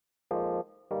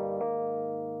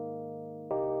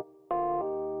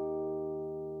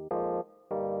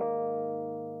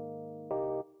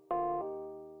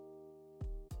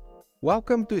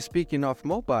Welcome to Speaking of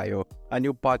Mobile, a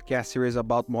new podcast series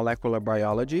about molecular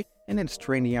biology and its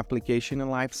training application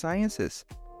in life sciences.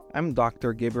 I'm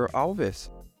Dr. Gabriel Alves.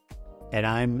 And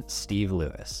I'm Steve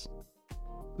Lewis.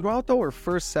 Throughout our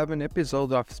first 7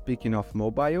 episodes of Speaking of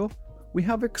Mobile, we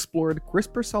have explored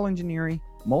CRISPR cell engineering,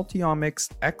 multiomics,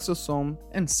 exosome,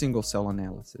 and single-cell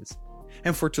analysis.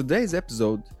 And for today's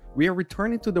episode, we are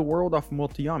returning to the world of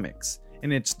multiomics,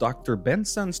 and it's Dr. Ben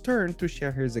Sun's turn to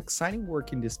share his exciting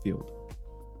work in this field.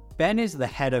 Ben is the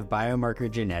head of biomarker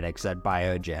genetics at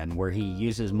Biogen, where he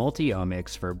uses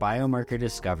multiomics for biomarker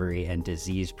discovery and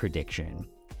disease prediction.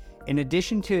 In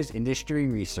addition to his industry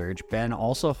research, Ben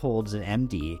also holds an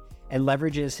MD and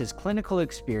leverages his clinical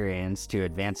experience to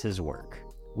advance his work.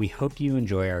 We hope you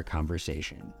enjoy our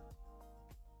conversation.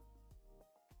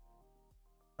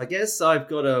 I guess I've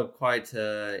got a quite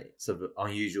sort of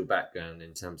unusual background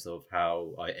in terms of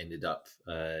how I ended up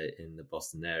in the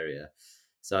Boston area.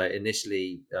 So I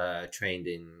initially trained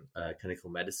in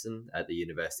clinical medicine at the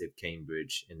University of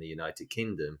Cambridge in the United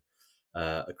Kingdom,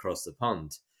 across the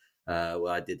pond,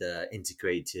 where I did an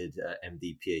integrated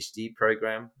MD PhD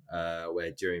program,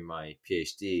 where during my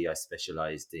PhD I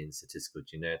specialized in statistical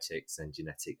genetics and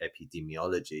genetic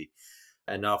epidemiology.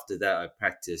 And after that, I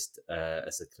practiced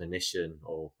as a clinician,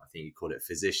 or I think you call it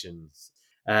physicians.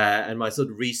 And my sort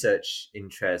of research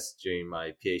interest during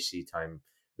my PhD time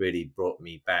really brought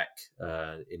me back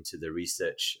into the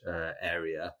research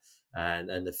area.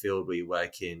 And the field we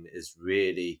work in is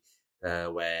really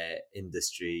where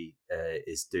industry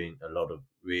is doing a lot of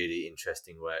really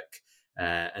interesting work.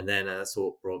 And then that's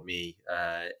what brought me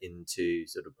into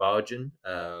sort of Biogen,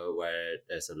 where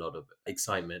there's a lot of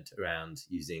excitement around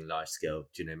using large-scale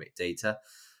genomic data.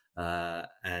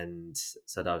 And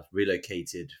so I've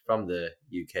relocated from the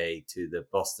UK to the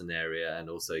Boston area and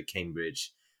also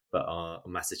Cambridge, but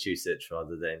Massachusetts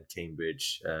rather than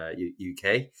Cambridge,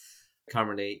 UK.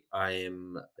 Currently, I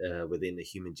am within the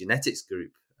human genetics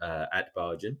group at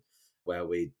Biogen, where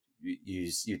we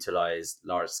utilize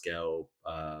large-scale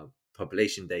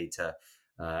population data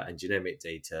and genomic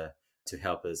data to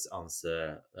help us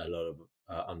answer a lot of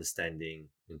understanding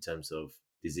in terms of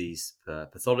disease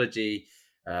pathology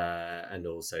and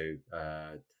also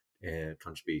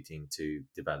contributing to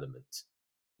development.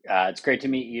 It's great to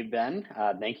meet you, Ben.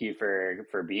 Thank you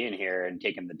for being here and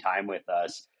taking the time with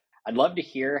us. I'd love to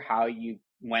hear how you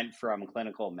went from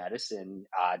clinical medicine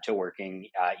to working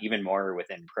even more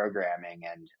within programming,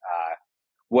 and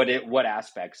what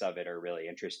aspects of it are really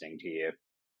interesting to you.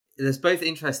 There's both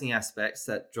interesting aspects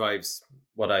that drives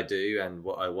what I do and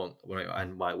what I want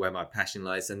and where my passion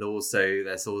lies, and also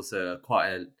there's also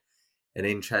an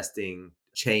interesting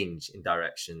change in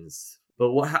directions.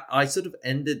 But I sort of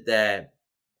ended there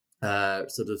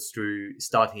sort of through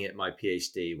starting at my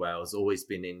PhD, where I was always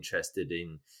been interested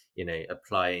in,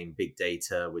 applying big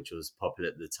data, which was popular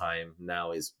at the time.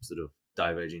 Now is sort of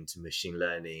diverging to machine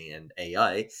learning and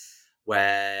AI,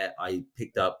 where I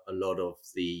picked up a lot of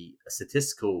the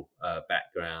statistical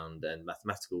background and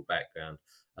mathematical background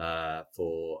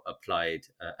for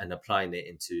applying it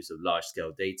into sort of large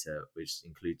scale data, which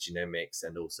includes genomics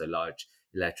and also large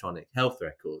electronic health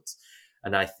records.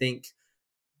 And I think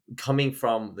coming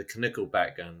from the clinical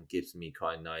background gives me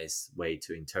quite a nice way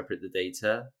to interpret the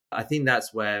data. I think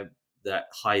that's where that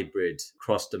hybrid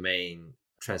cross-domain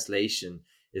translation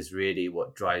is really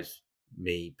what drives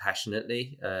me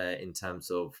passionately in terms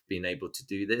of being able to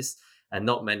do this. And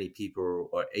not many people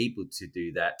are able to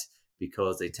do that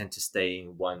because they tend to stay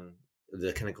in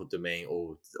the clinical domain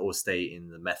or stay in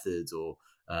the methods or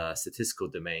statistical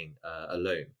domain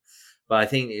alone. But I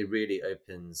think it really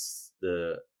opens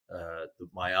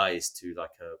my eyes to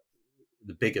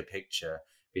the bigger picture,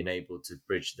 being able to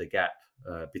bridge the gap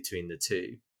between the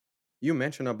two. You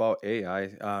mentioned about AI.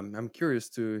 I'm curious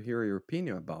to hear your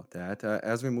opinion about that.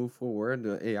 As we move forward,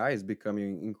 AI is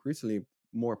becoming increasingly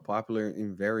more popular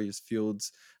in various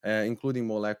fields, including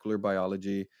molecular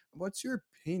biology. What's your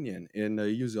opinion in the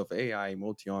use of AI,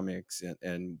 multiomics,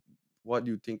 and what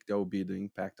do you think that will be the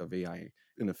impact of AI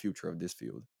in the future of this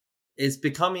field? It's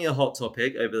becoming a hot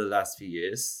topic over the last few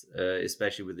years,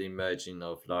 especially with the emerging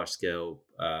of large-scale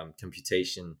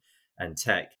computation and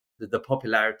tech. The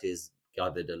popularity has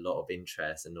gathered a lot of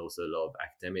interest and also a lot of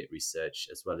academic research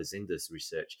as well as industry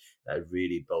research that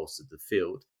really bolstered the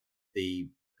field. The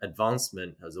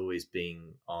advancement has always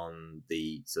been on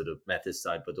the sort of method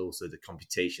side, but also the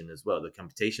computation as well. The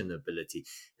computation ability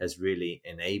has really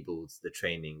enabled the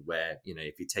training where,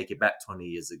 if you take it back 20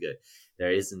 years ago,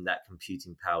 there isn't that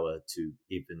computing power to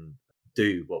even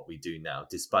do what we do now,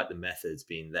 despite the methods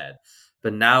being there.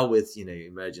 But now with,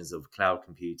 emergence of cloud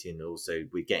computing, also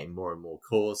we're getting more and more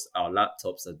cores. Our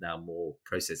laptops are now more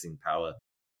processing power.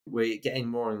 We're getting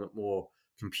more and more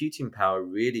computing power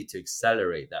really to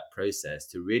accelerate that process,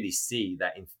 to really see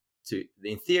that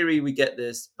in theory we get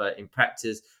this, but in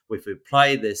practice, if we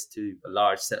apply this to a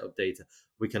large set of data,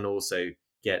 we can also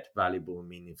get valuable and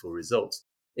meaningful results.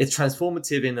 It's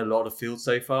transformative in a lot of fields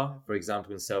so far. For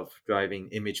example, in self-driving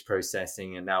image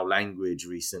processing and now language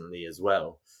recently as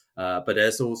well. But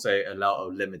there's also a lot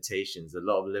of limitations. A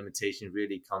lot of limitation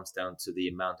really comes down to the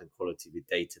amount and quality of the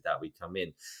data that we come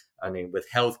in. I mean, with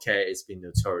healthcare, it's been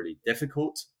notoriously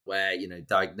difficult, where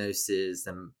diagnosis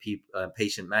and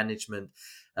patient management,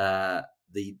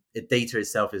 the data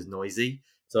itself is noisy.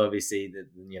 So obviously,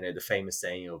 the famous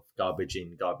saying of garbage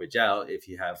in, garbage out. If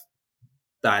you have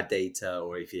bad data,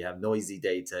 or if you have noisy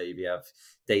data, if you have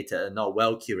data not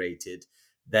well curated,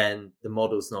 then the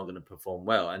model's not going to perform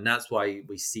well. And that's why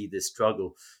we see this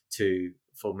struggle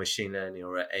for machine learning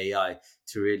or AI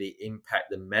to really impact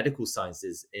the medical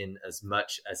sciences in as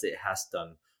much as it has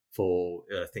done for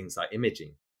things like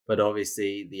imaging. But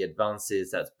obviously, the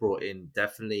advances that's brought in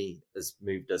definitely has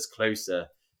moved us closer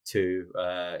to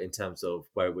in terms of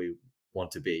where we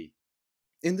want to be.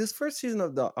 In this first season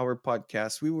of our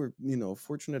podcast, we were,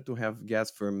 fortunate to have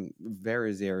guests from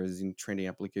various areas in training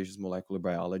applications, molecular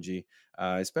biology,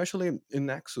 especially in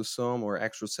exosome or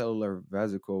extracellular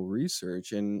vesicle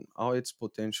research and all its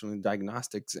potential in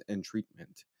diagnostics and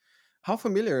treatment. How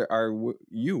familiar are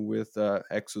you with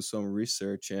exosome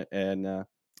research, and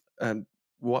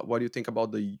what do you think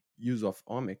about the use of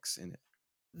omics in it?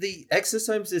 The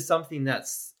exosomes is something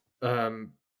that's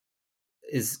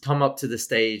is come up to the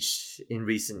stage in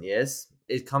recent years.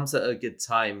 It comes at a good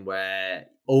time where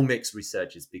omics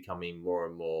research is becoming more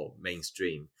and more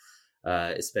mainstream,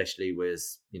 especially with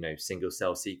single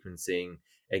cell sequencing,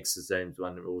 exosomes,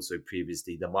 and also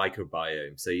previously the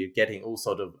microbiome. So you're getting all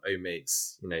sort of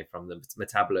omics, from the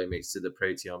metabolomics to the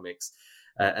proteomics,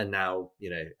 and now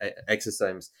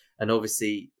exosomes, and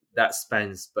obviously that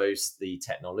spans both the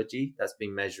technology that's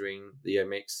been measuring the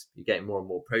omics. You're getting more and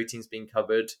more proteins being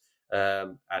covered,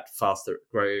 growing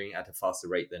at a faster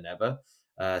rate than ever.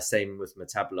 Same with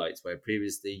metabolites, where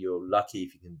previously you're lucky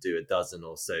if you can do a dozen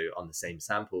or so on the same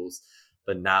samples,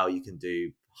 but now you can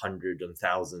do hundreds and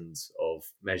thousands of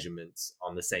measurements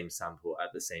on the same sample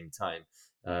at the same time,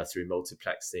 through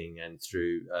multiplexing and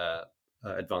through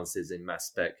advances in mass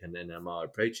spec and NMR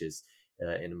approaches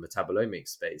in the metabolomics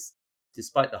space.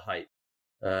 Despite the hype,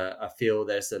 I feel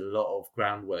there's a lot of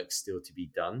groundwork still to be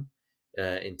done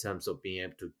in terms of being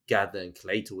able to gather and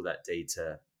collate all that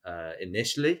data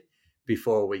initially,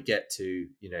 before we get to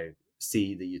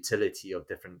see the utility of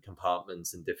different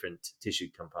compartments and different tissue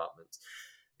compartments,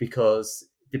 because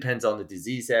it depends on the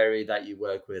disease area that you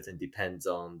work with and depends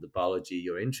on the biology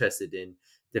you're interested in.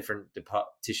 Different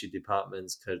tissue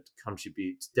departments could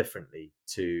contribute differently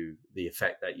to the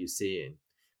effect that you see in.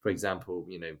 For example,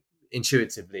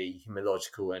 intuitively,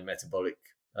 hematological and metabolic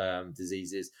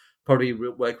diseases probably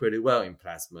work really well in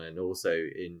plasma and also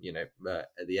in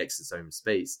the exosome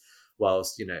space,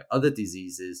 whilst other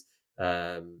diseases,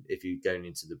 if you're going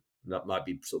into that might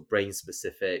be sort of brain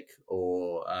specific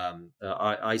or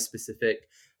eye specific,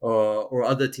 or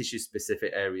other tissue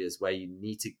specific areas where you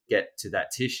need to get to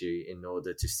that tissue in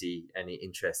order to see any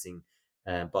interesting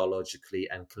biologically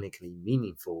and clinically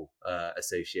meaningful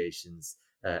associations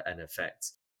and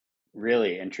effects.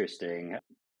 Really interesting.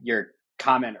 Your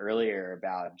comment earlier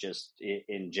about just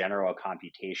in general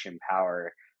computation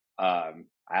power,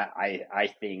 I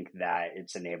think that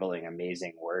it's enabling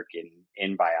amazing work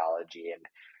in biology, and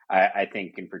I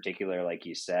think in particular, like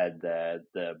you said,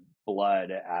 the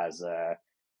blood as a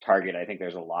target. I think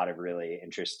there's a lot of really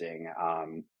interesting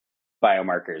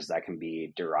biomarkers that can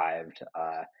be derived.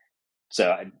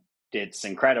 So it's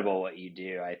incredible what you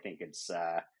do. I think it's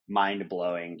mind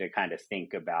blowing to kind of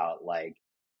think about like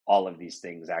all of these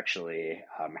things actually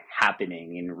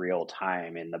happening in real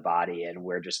time in the body, and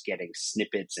we're just getting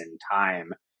snippets in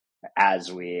time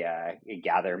as we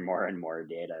gather more and more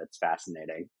data. It's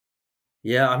fascinating.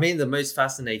 Yeah, I mean, the most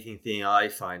fascinating thing I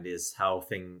find is how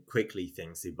quickly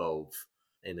things evolve.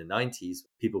 In the 90s,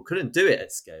 people couldn't do it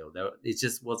at scale. It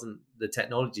just wasn't, the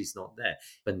technology's not there.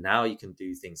 But now you can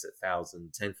do things at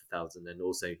 1,000, 10,000, and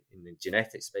also in the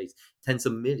genetic space, tens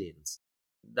of millions.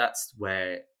 That's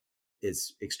where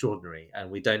it's extraordinary.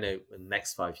 And we don't know in the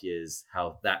next 5 years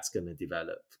how that's going to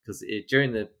develop. Because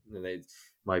during the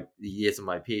years of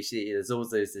my PhD, there's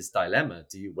also this dilemma.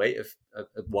 Do you wait a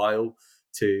while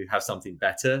to have something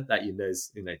better that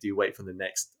do you wait for the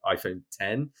next iPhone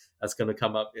 10 that's going to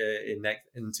come up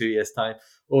in 2 years time,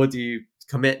 or do you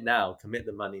commit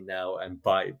the money now and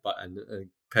buy and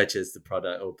purchase the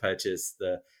product or purchase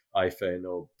the iPhone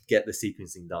or get the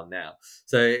sequencing done now?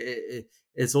 So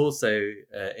it's also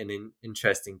an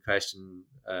interesting question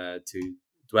to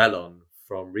dwell on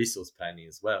from resource planning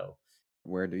as well.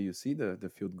 Where do you see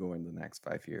the field go in the next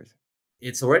 5 years?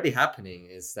 It's already happening,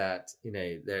 is that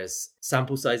there's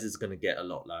sample size is going to get a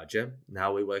lot larger.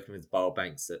 Now we're working with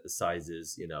biobanks at the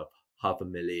sizes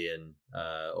 500,000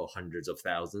 or hundreds of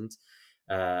thousands,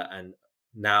 and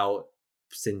now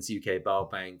since UK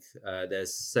Biobank,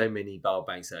 there's so many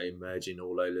biobanks that are emerging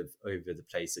all over the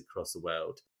place across the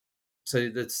world. So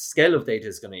the scale of data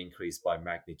is going to increase by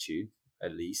magnitude,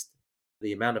 at least.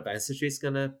 The amount of ancestry is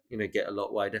going to get a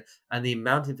lot wider, and the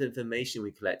amount of information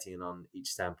we're collecting on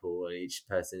each sample or each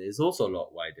person is also a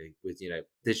lot wider. With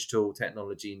digital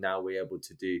technology, now we're able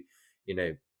to do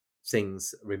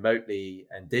things remotely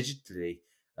and digitally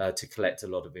to collect a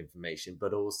lot of information,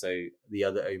 but also the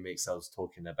other omics I was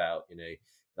talking about,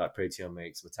 like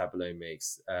proteomics,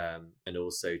 metabolomics, and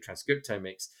also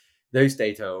transcriptomics. Those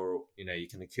data are, you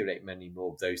can accumulate many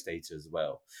more of those data as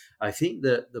well. I think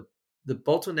that the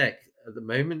bottleneck at the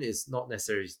moment is not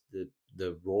necessarily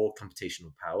the raw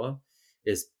computational power,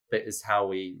 but is how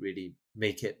we really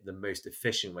make it the most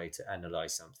efficient way to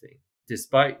analyze something.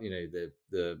 Despite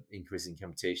the increase in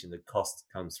computation, the cost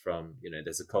comes from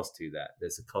there's a cost to that.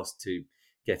 There's a cost to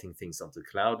getting things onto the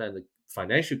cloud, and the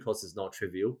financial cost is not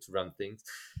trivial to run things,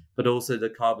 but also the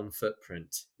carbon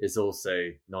footprint is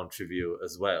also non-trivial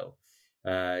as well.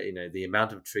 The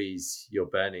amount of trees you're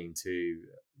burning to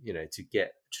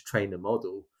train a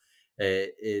model,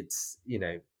 it's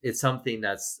something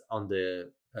that's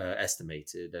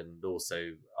underestimated and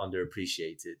also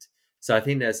underappreciated. So I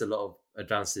think there's a lot of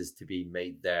advances to be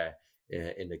made there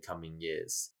in the coming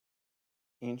years.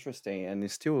 Interesting. And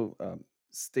it's still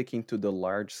sticking to the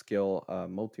large scale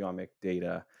multiomic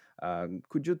data.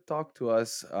 Could you talk to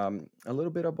us a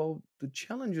little bit about the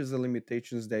challenges and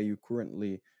limitations that you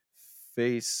currently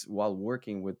face while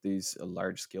working with these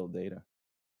large scale data?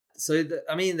 So,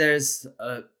 there's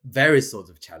various sorts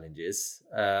of challenges.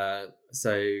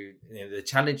 The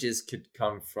challenges could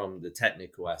come from the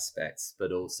technical aspects,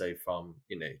 but also from,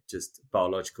 just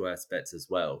biological aspects as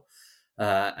well.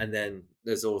 And then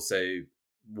there's also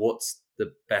what's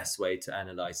the best way to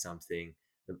analyze something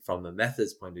from a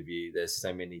methods point of view. There's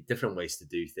so many different ways to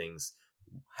do things.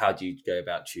 How do you go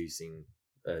about choosing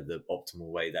the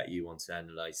optimal way that you want to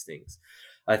analyze things?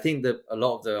 I think that a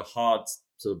lot of the hard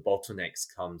sort of bottlenecks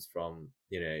comes from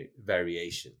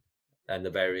variation, and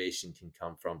the variation can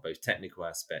come from both technical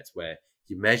aspects where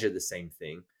you measure the same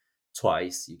thing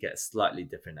twice, you get a slightly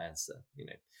different answer.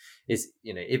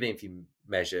 Even if you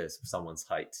measure someone's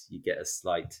height, you get a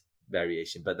slight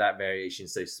variation, but that variation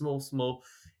is so small,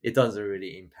 it doesn't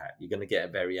really impact. You're going to get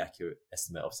a very accurate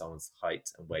estimate of someone's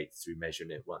height and weight through measuring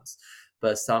it once.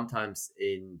 But sometimes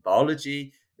in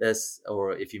biology,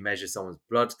 or if you measure someone's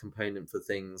blood component for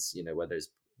things, whether it's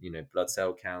blood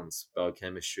cell counts,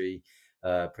 biochemistry,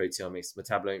 proteomics,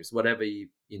 metabolomics, whatever you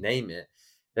name it,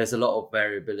 there's a lot of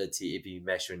variability if you're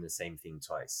measuring the same thing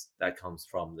twice. That comes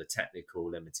from the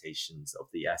technical limitations of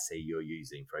the assay you're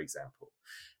using, for example.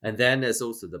 And then there's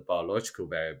also the biological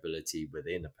variability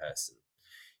within a person,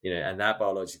 and that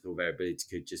biological variability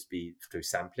could just be through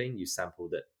sampling. You sample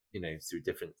that through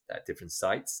different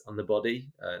sites on the body,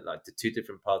 like the two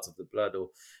different parts of the blood, or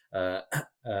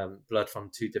blood from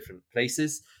two different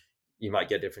places. You might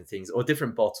get different things, or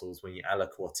different bottles when you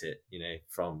aliquot it,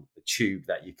 from the tube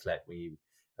that you collect when you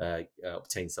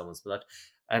obtain someone's blood.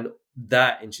 And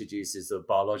that introduces a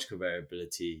biological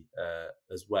variability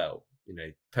as well,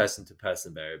 person to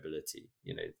person variability,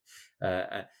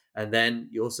 and then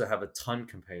you also have a time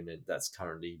component that's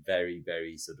currently very,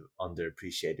 very sort of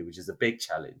underappreciated, which is a big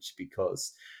challenge,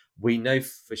 because we know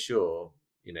for sure,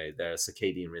 there are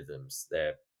circadian rhythms, there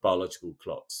are biological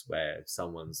clocks where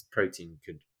someone's protein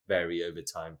could vary over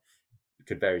time. It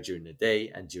could vary during the day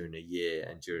and during a year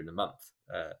and during a month,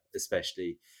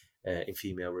 especially in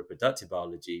female reproductive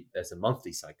biology. There's a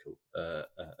monthly cycle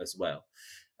as well.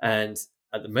 And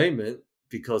at the moment,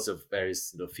 because of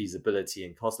various sort of feasibility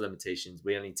and cost limitations,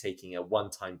 we're only taking a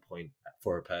one-time point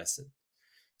for a person.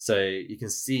 So you can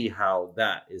see how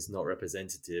that is not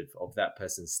representative of that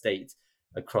person's state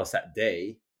across that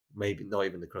day, maybe not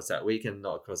even across that week, and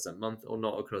not across that month, or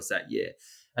not across that year.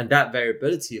 And that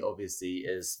variability obviously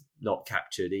is not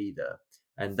captured either.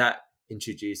 And that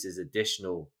introduces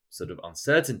additional sort of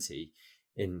uncertainty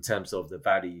in terms of the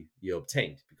value you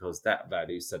obtained, because that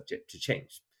value is subject to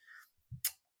change.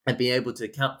 And being able to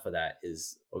account for that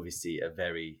is obviously a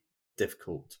very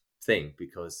difficult thing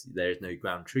because there is no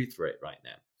ground truth for it right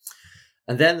now.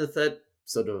 And then the third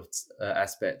sort of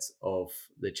aspect of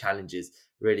the challenges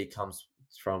really comes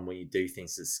from when you do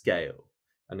things at scale.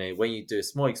 I mean, when you do a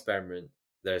small experiment,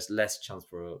 there's less chance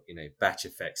for batch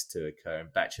effects to occur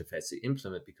and batch effects to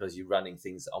implement because you're running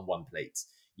things on one plate.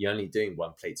 You're only doing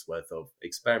one plate's worth of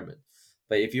experiment.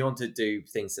 But if you want to do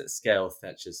things at scale,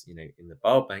 such as in the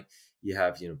biobank, you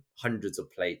have hundreds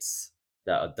of plates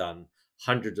that are done,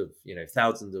 hundreds of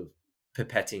thousands of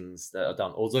pipettings that are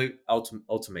done, although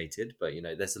automated. But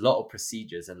there's a lot of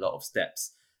procedures and a lot of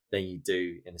steps than you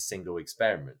do in a single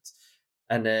experiment.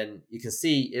 And then you can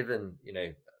see even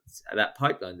at that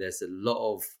pipeline, there's a lot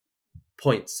of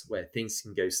points where things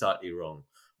can go slightly wrong,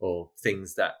 or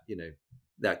things that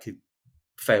that could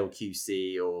fail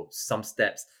QC, or some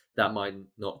steps that might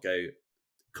not go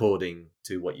according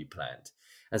to what you planned.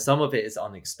 And some of it is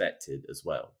unexpected as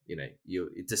well.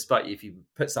 Despite if you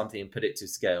put something and put it to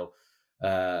scale,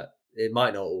 it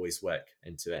might not always work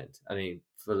end to end. I mean,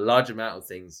 for a large amount of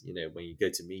things, when you go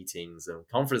to meetings and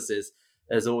conferences,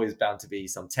 there's always bound to be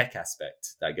some tech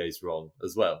aspect that goes wrong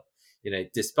as well.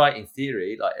 Despite in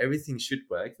theory, like everything should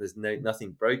work, there's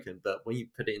nothing broken. But when you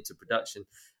put it into production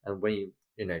and when you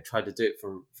try to do it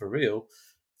for real,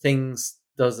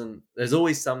 there's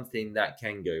always something that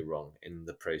can go wrong in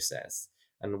the process.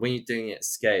 And when you're doing it at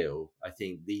scale, I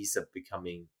think these are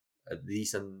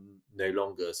no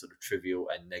longer sort of trivial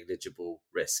and negligible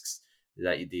risks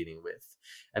that you're dealing with,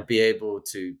 and be able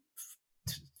to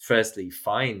firstly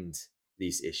find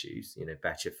these issues,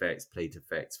 batch effects, plate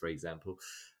effects, for example,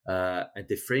 and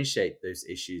differentiate those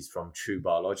issues from true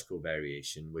biological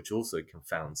variation, which also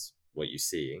confounds what you're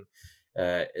seeing,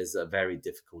 is a very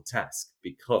difficult task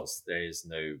because there is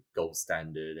no gold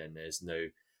standard and there's no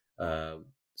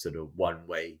sort of one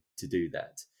way to do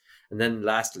that. And then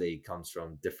lastly comes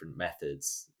from different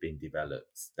methods being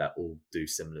developed that all do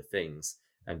similar things,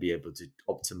 and be able to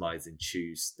optimize and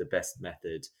choose the best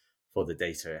method for the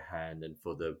data at hand and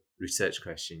for the research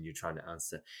question you're trying to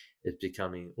answer. It's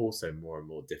becoming also more and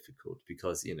more difficult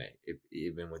because,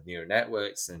 even with neural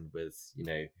networks and with,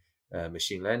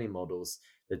 machine learning models,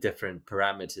 the different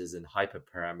parameters and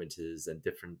hyperparameters and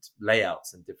different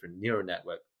layouts and different neural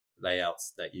network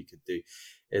layouts that you could do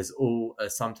is all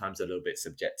sometimes a little bit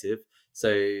subjective.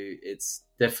 So it's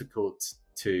difficult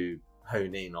to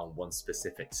hone in on one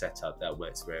specific setup that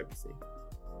works for everything.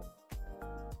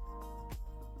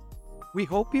 We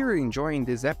hope you're enjoying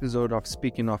this episode of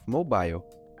Speaking of Mobile.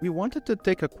 We wanted to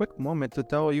take a quick moment to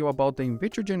tell you about the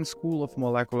Invitrogen School of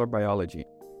Molecular Biology.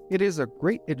 It is a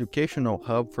great educational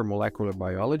hub for molecular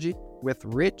biology with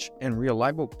rich and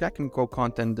reliable technical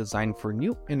content designed for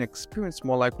new and experienced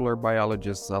molecular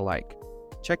biologists alike.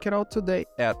 Check it out today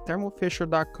at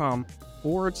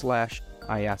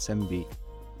thermofisher.com/ISMB.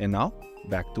 And now,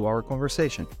 back to our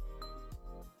conversation.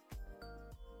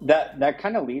 That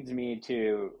kind of leads me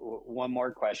to one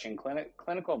more question.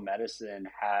 Clinical medicine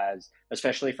has,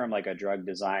 especially from like a drug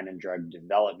design and drug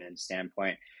development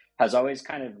standpoint, has always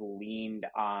kind of leaned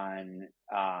on,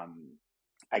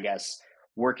 I guess,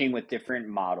 working with different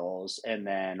models and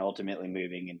then ultimately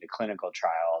moving into clinical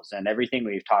trials. And everything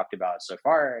we've talked about so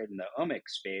far in the omics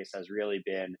space has really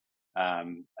been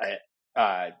kind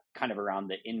of around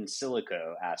the in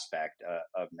silico aspect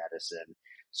of medicine.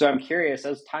 So I'm curious,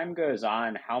 as time goes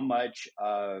on, how much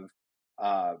of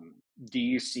do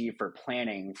you see for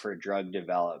planning for drug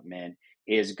development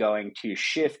is going to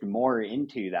shift more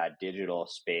into that digital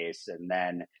space, and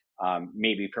then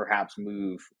maybe perhaps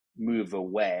move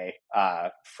away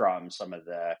from some of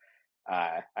the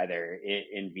either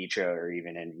in vitro or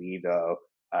even in vivo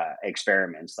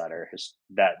experiments that are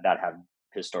that have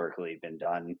historically been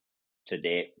done to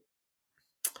date?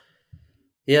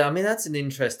 Yeah, I mean, that's an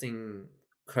interesting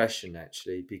question,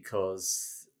 actually,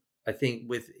 because I think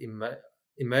with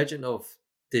emergence of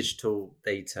digital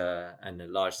data and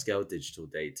large scale digital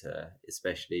data,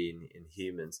 especially in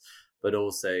humans, but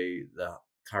also the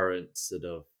current sort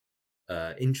of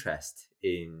interest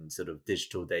in sort of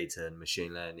digital data and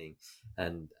machine learning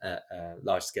and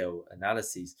large scale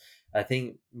analyses, I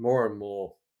think more and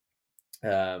more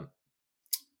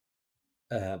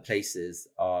places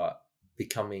are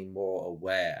becoming more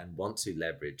aware and want to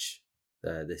leverage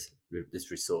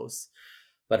this resource.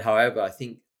 But however, I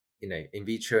think in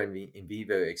vitro and in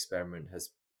vivo experiment has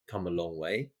come a long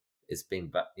way. It's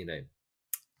been,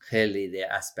 clearly there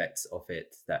are aspects of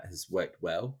it that has worked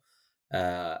well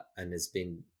and has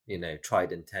been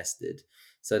tried and tested.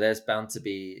 So there's bound to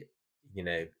be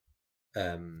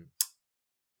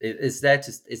it's there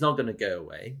to, it's not going to go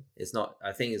away. It's not,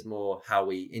 I think it's more how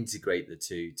we integrate the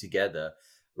two together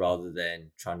rather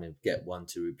than trying to get one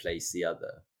to replace the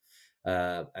other.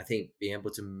 I think being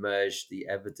able to merge the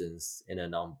evidence in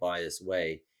an unbiased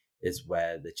way is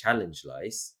where the challenge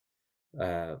lies.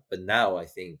 But now I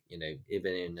think,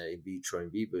 even in the in vitro in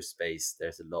vivo space,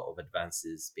 there's a lot of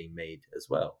advances being made as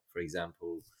well. For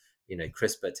example,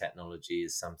 CRISPR technology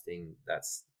is something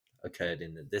that's occurred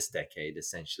in this decade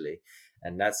essentially,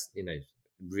 and that's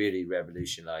really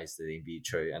revolutionized the in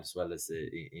vitro as well as the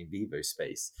in vivo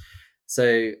space.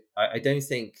 So I don't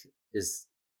think is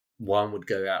one would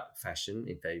go out of fashion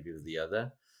in favor of the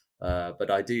other. But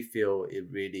I do feel it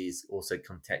really is also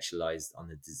contextualized on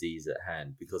the disease at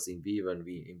hand, because in vivo and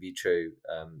in vitro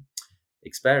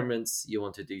experiments, you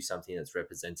want to do something that's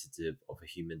representative of a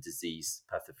human disease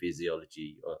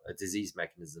pathophysiology or a disease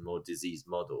mechanism or disease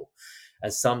model.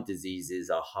 And some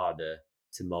diseases are harder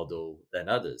to model than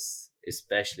others,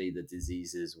 especially the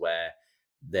diseases where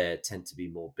they tend to be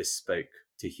more bespoke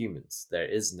to humans. There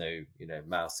is no,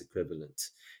 mouse equivalent,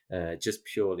 just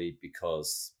purely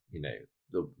because,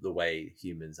 the way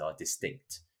humans are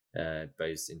distinct,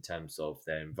 both in terms of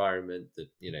their environment,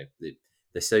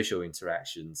 the social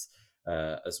interactions,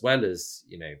 as well as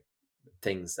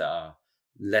things that are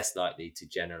less likely to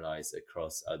generalize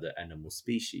across other animal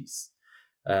species.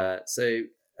 So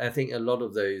I think a lot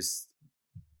of those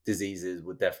diseases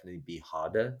would definitely be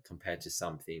harder compared to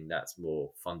something that's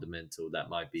more fundamental, that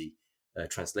might be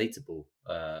translatable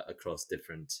across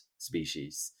different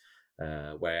species,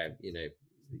 where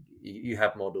you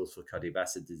have models for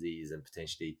cardiovascular disease and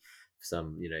potentially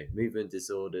some movement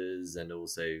disorders, and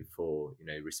also for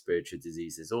respiratory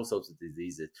diseases, all sorts of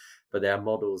diseases. But there are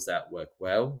models that work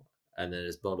well, and then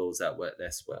there's models that work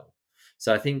less well.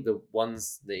 So I think the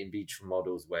in vitro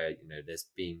models where there's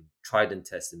been tried and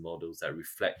tested models that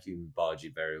reflect human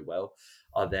biology very well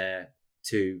are there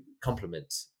to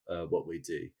complement what we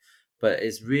do. But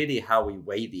it's really how we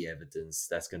weigh the evidence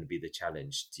that's going to be the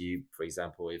challenge. Do you, for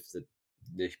example, if the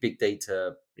big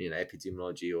data,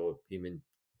 epidemiology or human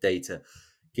data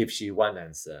gives you one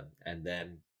answer, and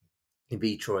then in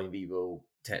vitro, in vivo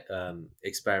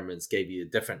experiments gave you a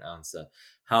different answer,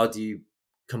 how do you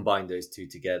combine those two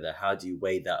together? How do you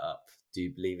weigh that up? Do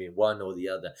you believe in one or the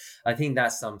other? I think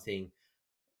that's something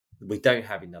we don't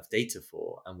have enough data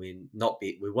for, and we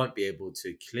won't be able to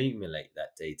accumulate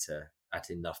that data at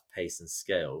enough pace and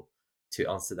scale to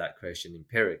answer that question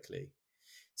empirically.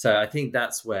 So I think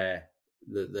that's where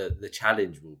the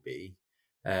challenge will be.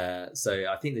 So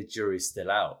I think the jury's still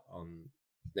out on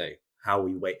how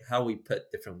we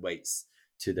put different weights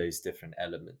to those different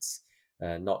elements,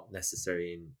 not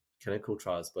necessarily in clinical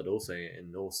trials, but also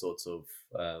in all sorts of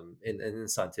in the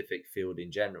scientific field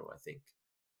in general, I think.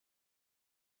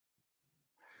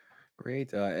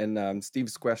 Great. And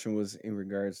Steve's question was in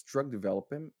regards drug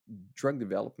development. Drug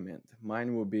development.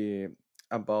 Mine will be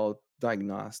about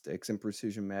diagnostics and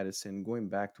precision medicine. Going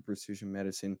back to precision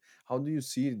medicine, how do you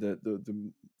see the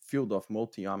field of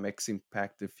multiomics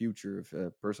impact the future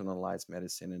of personalized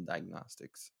medicine and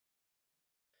diagnostics?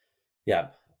 Yeah.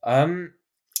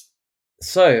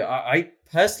 So I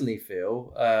personally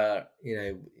feel,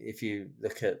 if you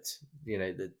look at,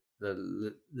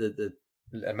 the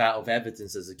amount of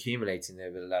evidence that's accumulating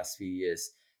over the last few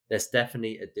years, there's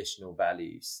definitely additional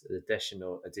values,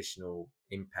 additional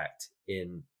impact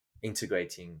in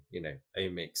integrating,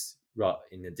 omics,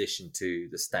 in addition to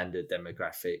the standard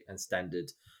demographic and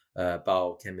standard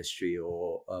biochemistry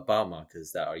or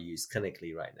biomarkers that are used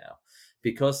clinically right now.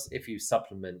 Because if you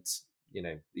supplement,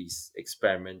 these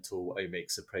experimental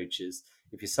omics approaches,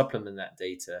 if you supplement that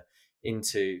data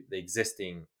into the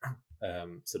existing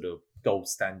sort of gold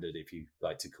standard, if you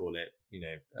like to call it,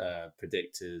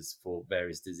 predictors for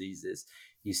various diseases,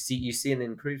 you see an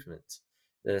improvement.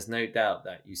 There's no doubt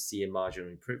that you see a marginal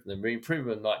improvement. The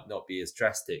improvement might not be as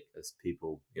drastic as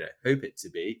people hope it to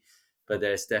be, but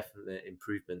there's definitely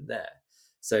improvement there.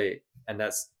 So, and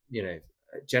that's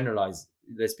generalized.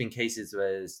 There's been cases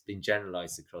where it's been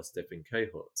generalized across different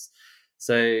cohorts.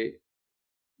 So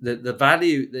the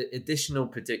value, the additional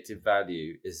predictive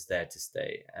value is there to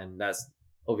stay. And that's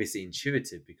obviously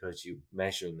intuitive because you're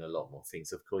measuring a lot more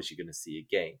things. Of course, you're going to see a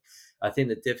gain. I think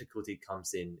the difficulty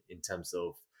comes in terms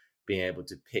of being able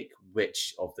to pick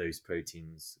which of those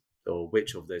proteins or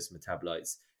which of those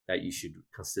metabolites that you should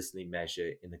consistently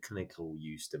measure in the clinical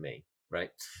use domain, right?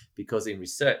 Because in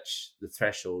research, the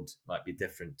threshold might be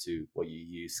different to what you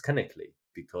use clinically,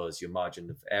 because your margin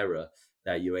of error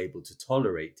that you're able to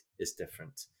tolerate is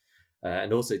different.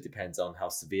 And also it depends on how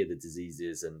severe the disease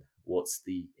is and what's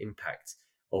the impact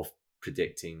of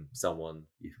predicting someone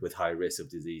with high risk of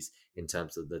disease in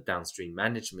terms of the downstream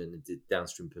management and the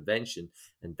downstream prevention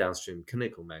and downstream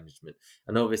clinical management.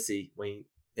 And obviously, when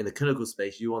in the clinical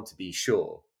space, you want to be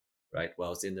sure, right?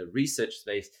 Whilst in the research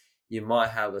space, you might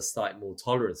have a slight more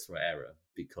tolerance for error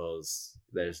because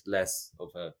there's less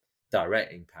of a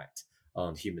direct impact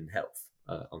on human health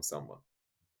on someone.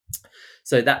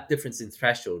 So that difference in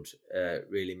threshold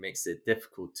really makes it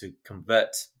difficult to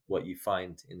convert what you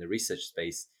find in the research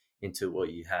space into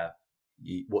what you have,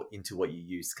 into what you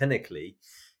use clinically,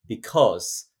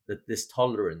 because this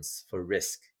tolerance for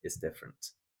risk is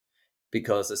different.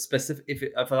 Because a specific,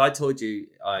 if I told you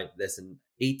there's an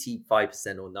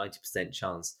 85% or 90%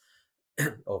 chance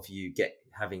of you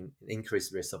having an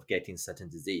increased risk of getting certain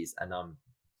disease, and I'm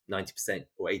 90%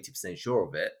 or 80% sure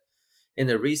of it, in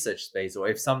the research space, or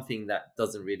if something that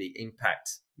doesn't really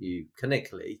impact you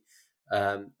clinically,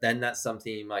 then that's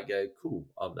something you might go, cool.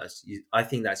 I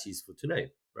think that's useful to know,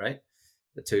 right?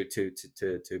 To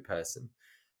a person.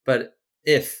 But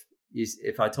if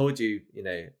I told you,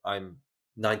 I'm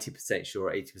 90%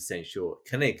 sure, 80% sure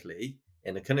clinically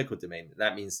in the clinical domain,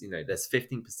 that means there's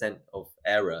 15% of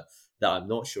error that I'm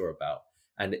not sure about.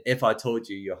 And if I told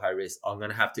you you're high risk, I'm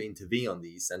going to have to intervene on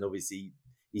these, and obviously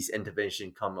these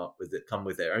interventions come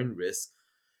with their own risk.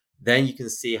 Then you can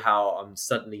see how I'm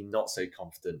suddenly not so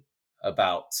confident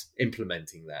about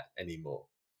implementing that anymore.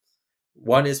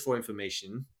 One is for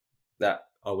information that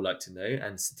I would like to know,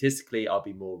 and statistically I'll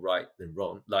be more right than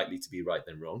wrong, likely to be right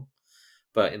than wrong.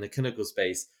 But in the clinical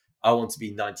space, I want to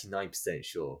be 99%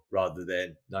 sure rather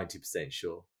than 90%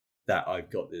 sure that I've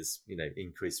got this,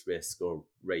 increased risk or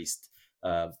raised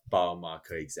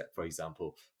biomarker, for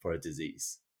example, for a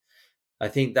disease. I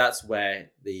think that's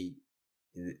where the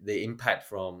impact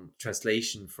from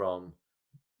translation from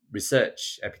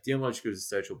research, epidemiological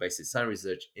research or basic science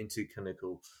research into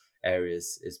clinical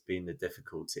areas has been the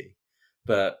difficulty.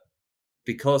 But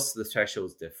because the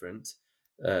threshold is different,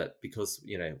 because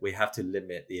we have to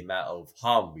limit the amount of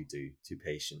harm we do to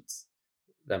patients.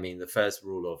 I mean, the first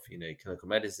rule of clinical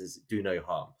medicine is do no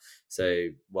harm. So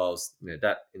whilst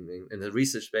that in the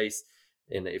research space,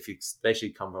 and if you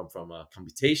especially come from a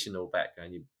computational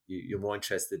background, you're more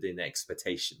interested in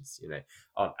expectations.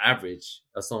 On average,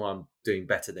 as long as I'm doing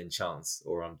better than chance,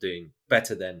 or I'm doing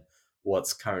better than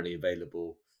what's currently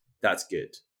available, that's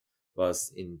good.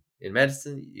 Whereas in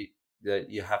medicine,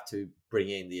 you have to bring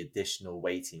in the additional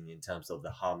weighting in terms of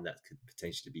the harm that could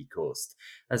potentially be caused,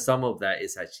 and some of that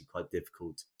is actually quite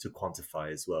difficult to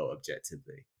quantify as well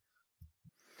objectively.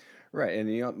 Right,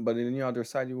 and but in the other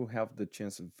side, you will have the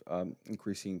chance of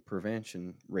increasing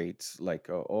prevention rates. Like,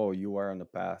 you are on the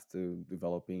path to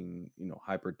developing,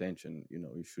 hypertension.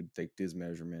 You should take these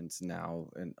measurements now,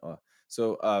 and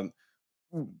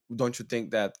don't you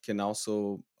think that can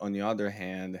also, on the other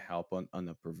hand, help on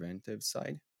the preventive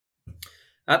side?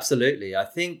 Absolutely, I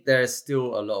think there's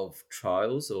still a lot of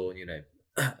trials, or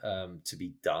to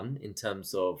be done in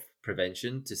terms of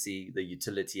prevention to see the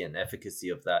utility and efficacy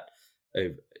of that,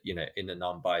 in a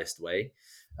non-biased way.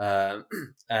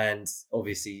 And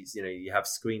obviously, you have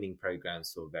screening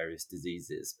programs for various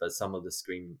diseases, but some of the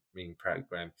screening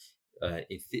program,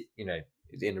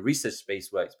 in the research space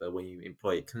works, but when you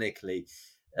employ it clinically,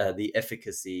 the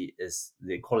efficacy is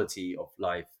the quality of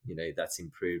life, that's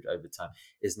improved over time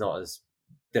is not as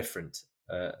different,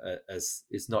 as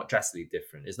it's not drastically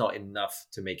different. It's not enough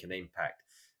to make an impact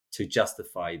to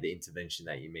justify the intervention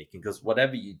that you're making, because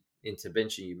whatever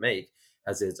intervention you make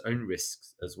has its own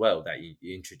risks as well that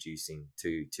you're introducing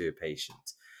to a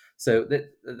patient. So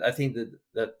I think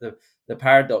that the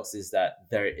paradox is that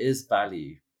there is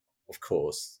value, of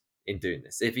course, in doing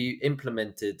this. If you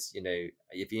implemented,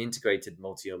 if you integrated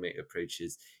multi-omic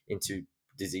approaches into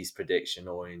disease prediction,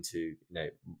 or into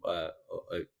a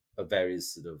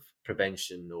various sort of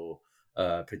prevention or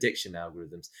prediction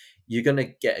algorithms, you're going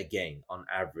to get a gain on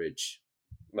average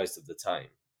most of the time.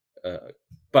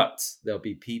 But there'll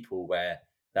be people where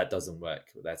that doesn't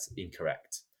work, that's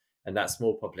incorrect, and that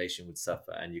small population would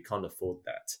suffer, and you can't afford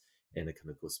that in the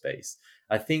clinical space.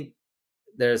 I think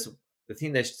there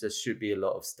should be a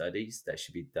lot of studies that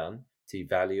should be done to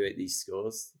evaluate these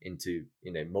scores into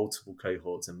multiple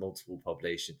cohorts and multiple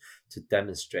population to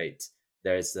demonstrate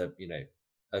there is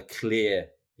a clear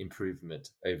improvement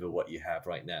over what you have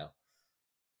right now.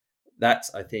 That,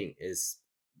 I think,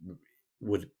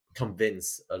 would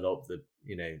convince a lot of the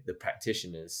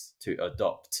practitioners to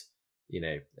adopt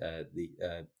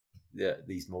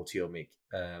these multi-omic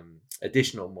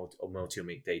additional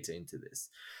multi-omic data into this.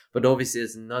 But obviously,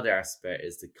 there's another aspect,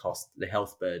 is the cost, the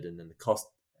health burden, and the cost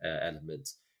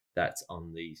element that's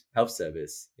on the health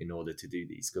service in order to do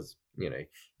these, because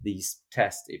these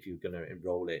tests, if you're going to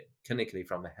enroll it clinically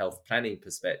from a health planning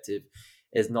perspective,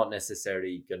 is not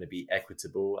necessarily going to be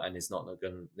equitable, and it's not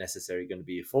necessarily going to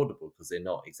be affordable because they're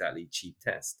not exactly cheap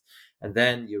tests. And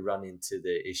then you run into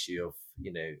the issue of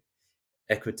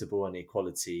equitable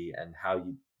inequality and how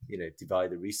you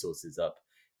divide the resources up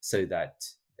so that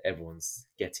everyone's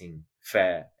getting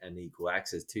fair and equal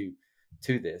access to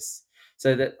this.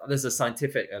 So that there's a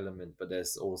scientific element, but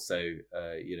there's also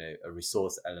a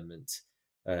resource element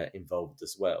involved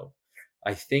as well.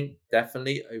 I think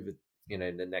definitely over in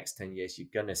the next 10 years, you're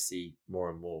going to see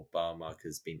more and more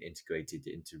biomarkers being integrated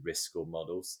into risk score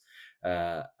models.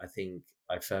 I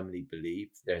firmly believe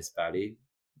there's value,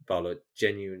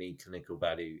 genuinely clinical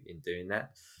value in doing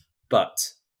that.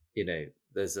 But,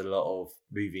 there's a lot of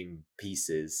moving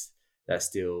pieces that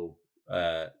still,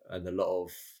 and a lot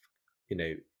of,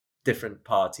 different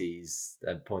parties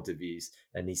and point of views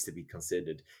that needs to be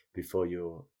considered before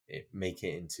you make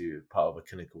it into part of a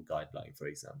clinical guideline, for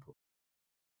example.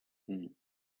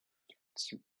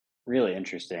 It's really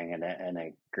interesting and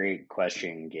a great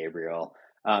question, Gabriel.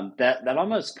 That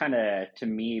almost kind of to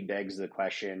me begs the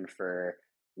question for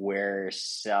where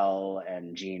cell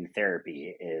and gene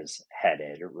therapy is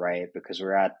headed, right? Because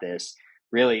we're at this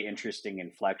really interesting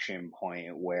inflection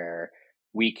point where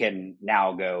we can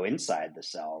now go inside the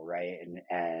cell, right?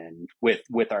 And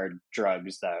with our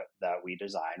drugs that we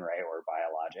design, right, or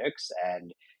biologics,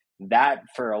 and that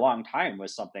for a long time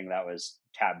was something that was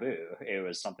taboo. It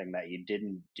was something that you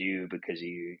didn't do because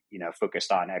you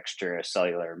focused on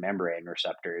extracellular membrane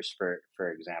receptors,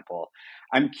 for example.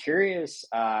 I'm curious,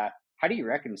 how do you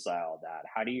reconcile that?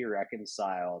 How do you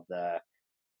reconcile the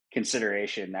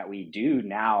consideration that we do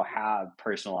now have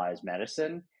personalized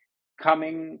medicine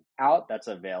coming out that's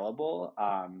available,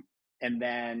 and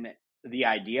then the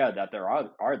idea that there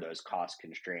are those cost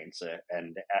constraints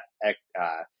and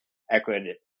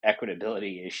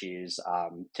equitability issues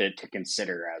to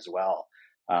consider as well.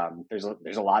 There's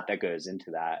a lot that goes into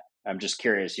that. I'm just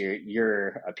curious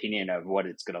your opinion of what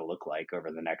it's going to look like over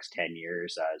the next 10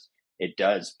 years as it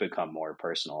does become more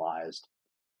personalized.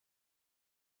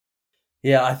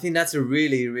 Yeah, I think that's a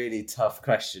really, really tough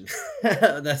question.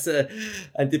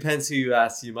 It depends who you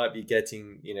ask. You might be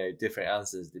getting, different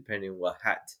answers depending on what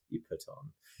hat you put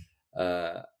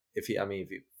on. If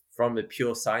you, from a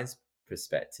pure science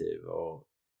perspective, or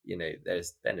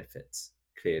there's benefits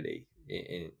clearly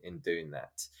in doing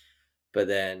that, but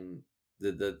then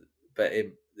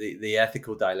the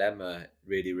ethical dilemma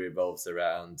really revolves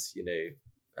around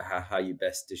how you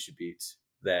best distribute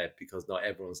there, because not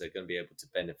everyone's going to be able to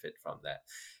benefit from that,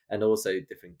 and also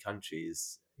different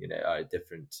countries are at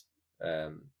different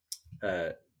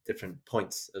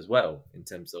points as well in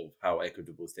terms of how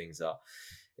equitable things are.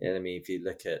 And I mean, if you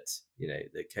look at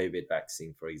the COVID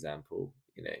vaccine, for example,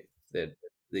 the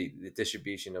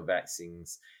distribution of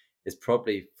vaccines is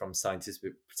probably, from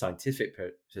scientific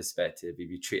perspective, if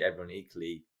you treat everyone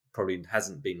equally, probably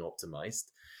hasn't been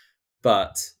optimized.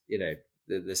 But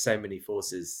there's so many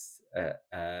forces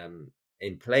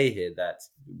in play here that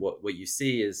what you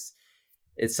see is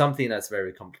it's something that's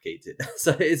very complicated.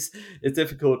 So it's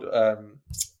difficult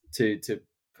to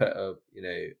put a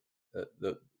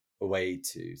way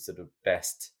to sort of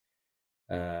best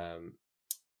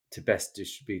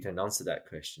distribute and answer that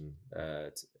question.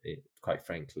 Quite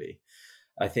frankly,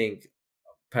 I think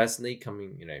personally,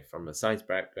 coming from a science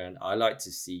background, I like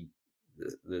to see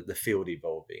the field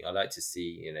evolving. I like to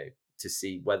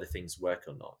see whether things work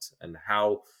or not, and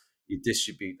how you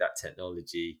distribute that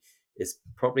technology is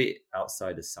probably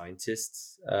outside a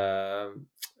scientist's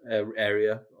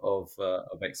area of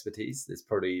expertise. It's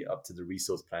probably up to the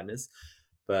resource planners.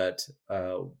 But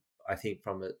I think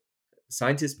from a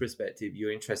scientist perspective,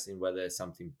 you're interested in whether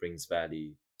something brings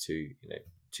value to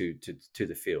to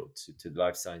the field, to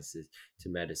life sciences, to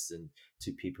medicine,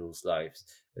 to people's lives.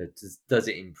 Does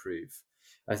it improve?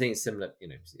 I think it's similar.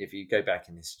 If you go back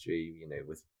in history,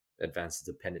 with advances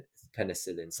of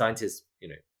penicillin, scientists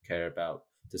care about,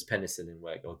 does penicillin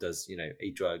work, or does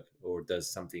a drug, or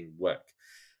does something work?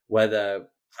 Whether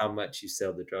how much you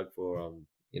sell the drug for,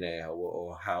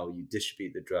 or how you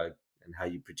distribute the drug, and how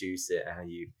you produce it, and how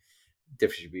you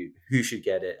distribute, who should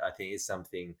get it, I think is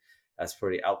something that's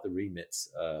probably out the remits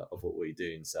of what we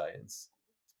do in science.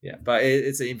 Yeah, but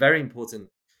it's a very important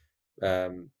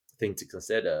thing to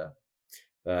consider.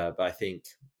 But I think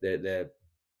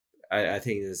I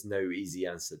think there's no easy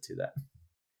answer to that.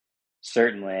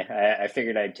 Certainly. I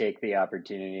figured I'd take the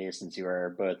opportunity, since you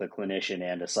are both a clinician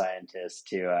and a scientist,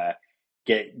 to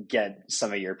get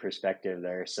some of your perspective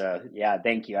there. So yeah,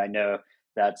 thank you. I know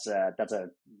that's a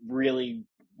really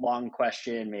long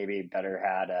question, maybe better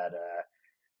had at a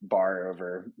bar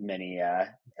over many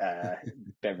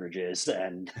beverages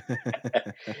and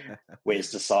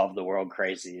ways to solve the world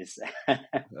crises.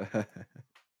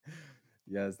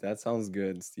 Yes, that sounds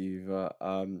good, Steve.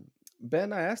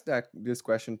 Ben, I asked this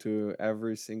question to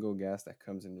every single guest that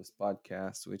comes in this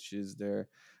podcast, which is their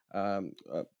um,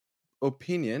 uh,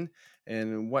 opinion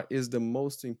and what is the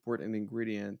most important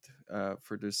ingredient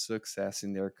for their success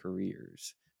in their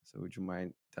careers. So, would you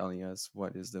mind telling us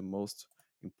what is the most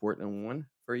important one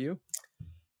for you?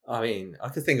 I mean, I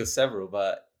could think of several,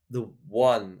 but the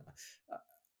one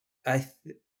I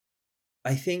th-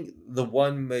 I think the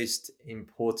one most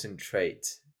important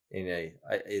trait,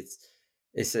 it's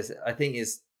just, I think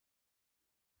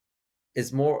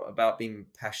it's more about being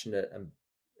passionate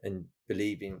and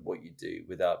believing what you do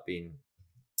without being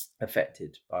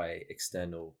affected by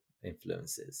external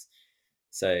influences.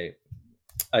 So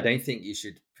I don't think you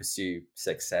should pursue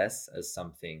success as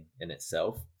something in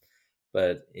itself,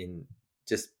 but in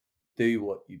just do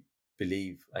what you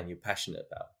believe and you're passionate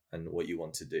about and what you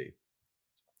want to do.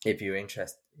 If you're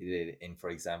interested in, for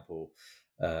example,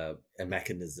 a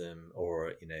mechanism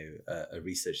or a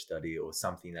research study or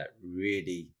something that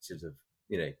really sort of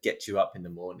gets you up in the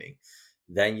morning,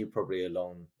 then you're probably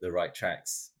along the right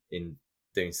tracks in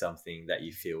doing something that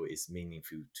you feel is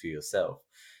meaningful to yourself.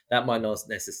 That might not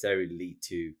necessarily lead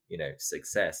to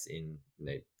success in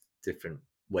different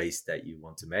ways that you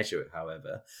want to measure it,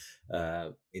 however,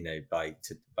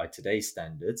 by today's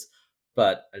standards.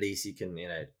 But at least you can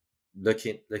look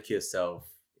yourself,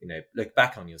 look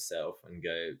back on yourself and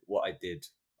go, what I did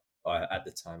at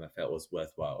the time I felt was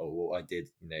worthwhile, or what I did,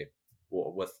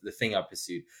 what was the thing I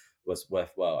pursued was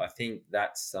worthwhile. I think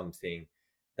that's something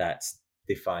that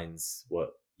defines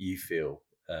what you feel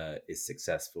is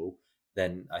successful.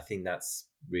 Then I think that's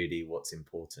really what's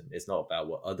important. It's not about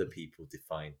what other people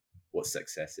define what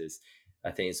success is.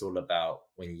 I think it's all about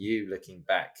when you looking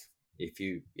back, if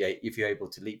you're able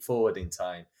to leap forward in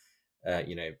time, at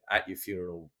your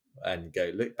funeral and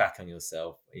go look back on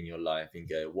yourself in your life and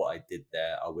go, what I did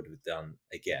there, I would have done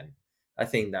again. I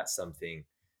think that's something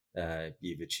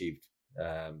you've achieved,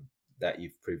 that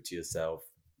you've proved to yourself.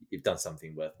 You've done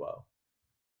something worthwhile.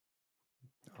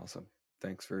 Awesome.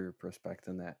 Thanks for your perspective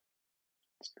on that.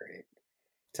 That's great.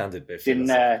 Sounded a bit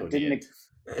philosophical.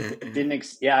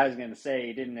 Yeah, I was going to say,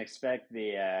 you didn't expect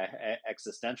the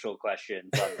existential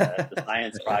questions on the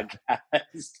science podcast.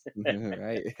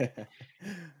 Right.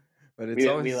 But it's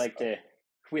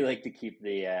we like to keep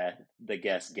the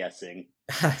guests guessing.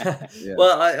 Yeah.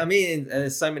 Well, I mean,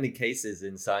 there's so many cases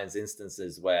in science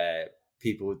instances where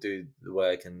people do the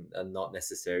work and are not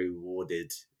necessarily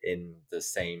rewarded in the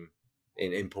same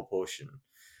in proportion.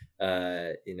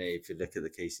 If you look at the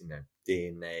case,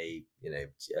 DNA,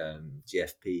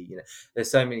 GFP,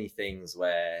 there's so many things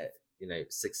where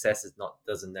success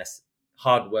doesn't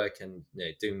hard work and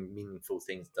doing meaningful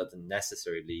things doesn't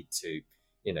necessarily lead to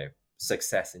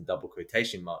success in double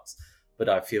quotation marks. But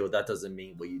I feel that doesn't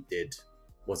mean what you did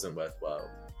wasn't worthwhile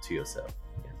to yourself.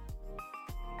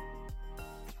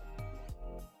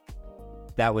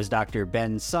 That was Dr.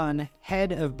 Ben Sun,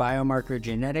 head of biomarker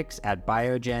genetics at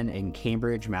Biogen in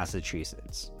Cambridge,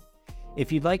 Massachusetts.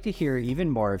 If you'd like to hear even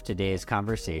more of today's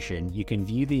conversation, you can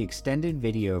view the extended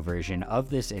video version of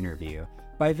this interview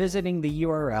by visiting the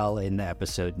URL in the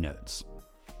episode notes.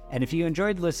 And if you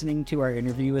enjoyed listening to our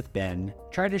interview with Ben,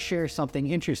 try to share something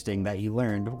interesting that you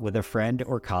learned with a friend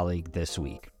or colleague this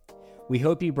week. We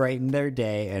hope you brighten their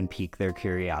day and pique their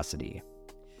curiosity.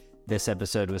 This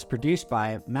episode was produced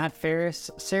by Matt Ferris,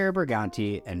 Sarah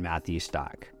Berganti, and Matthew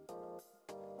Stock.